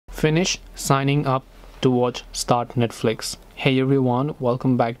Finish signing up to watch Start Netflix. Hey everyone,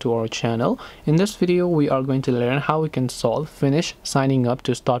 welcome back to our channel. In this video we are going to learn how we can solve finish signing up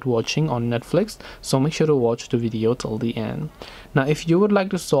to start watching on Netflix, so make sure to watch the video till the end. Now if you would like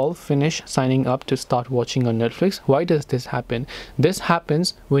to solve finish signing up to start watching on Netflix, why does this happen? This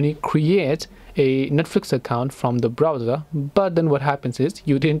happens when you create a Netflix account from the browser, but then what happens is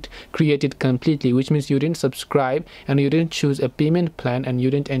you didn't create it completely, which means you didn't subscribe and you didn't choose a payment plan and you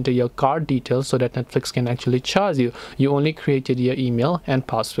didn't enter your card details so that Netflix can actually charge you. You only created your email and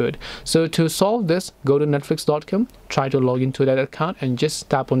password. So to solve this, go to netflix.com, try to log into that account and just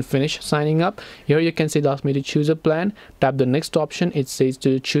tap on finish signing up. Here you can see it asks me to choose a plan. Tap the next option. It says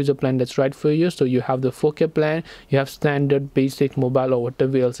to choose a plan that's right for you. So you have the 4K plan, you have standard, basic, mobile, or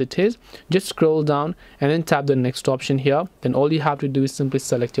whatever else it is. Just scroll down and then tap the next option here. Then all you have to do is simply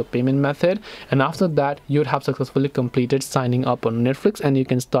select your payment method, and after that you would have successfully completed signing up on Netflix and you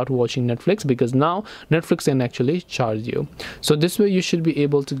can start watching Netflix, because now Netflix can actually charge you. So this way you should be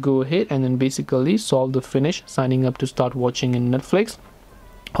able to go ahead and then basically solve the finish signing up to start watching in Netflix.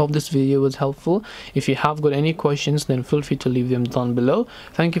 Hope this video was helpful. If you have got any questions, then feel free to leave them down below.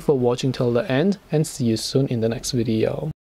 Thank you for watching till the end and see you soon in the next video.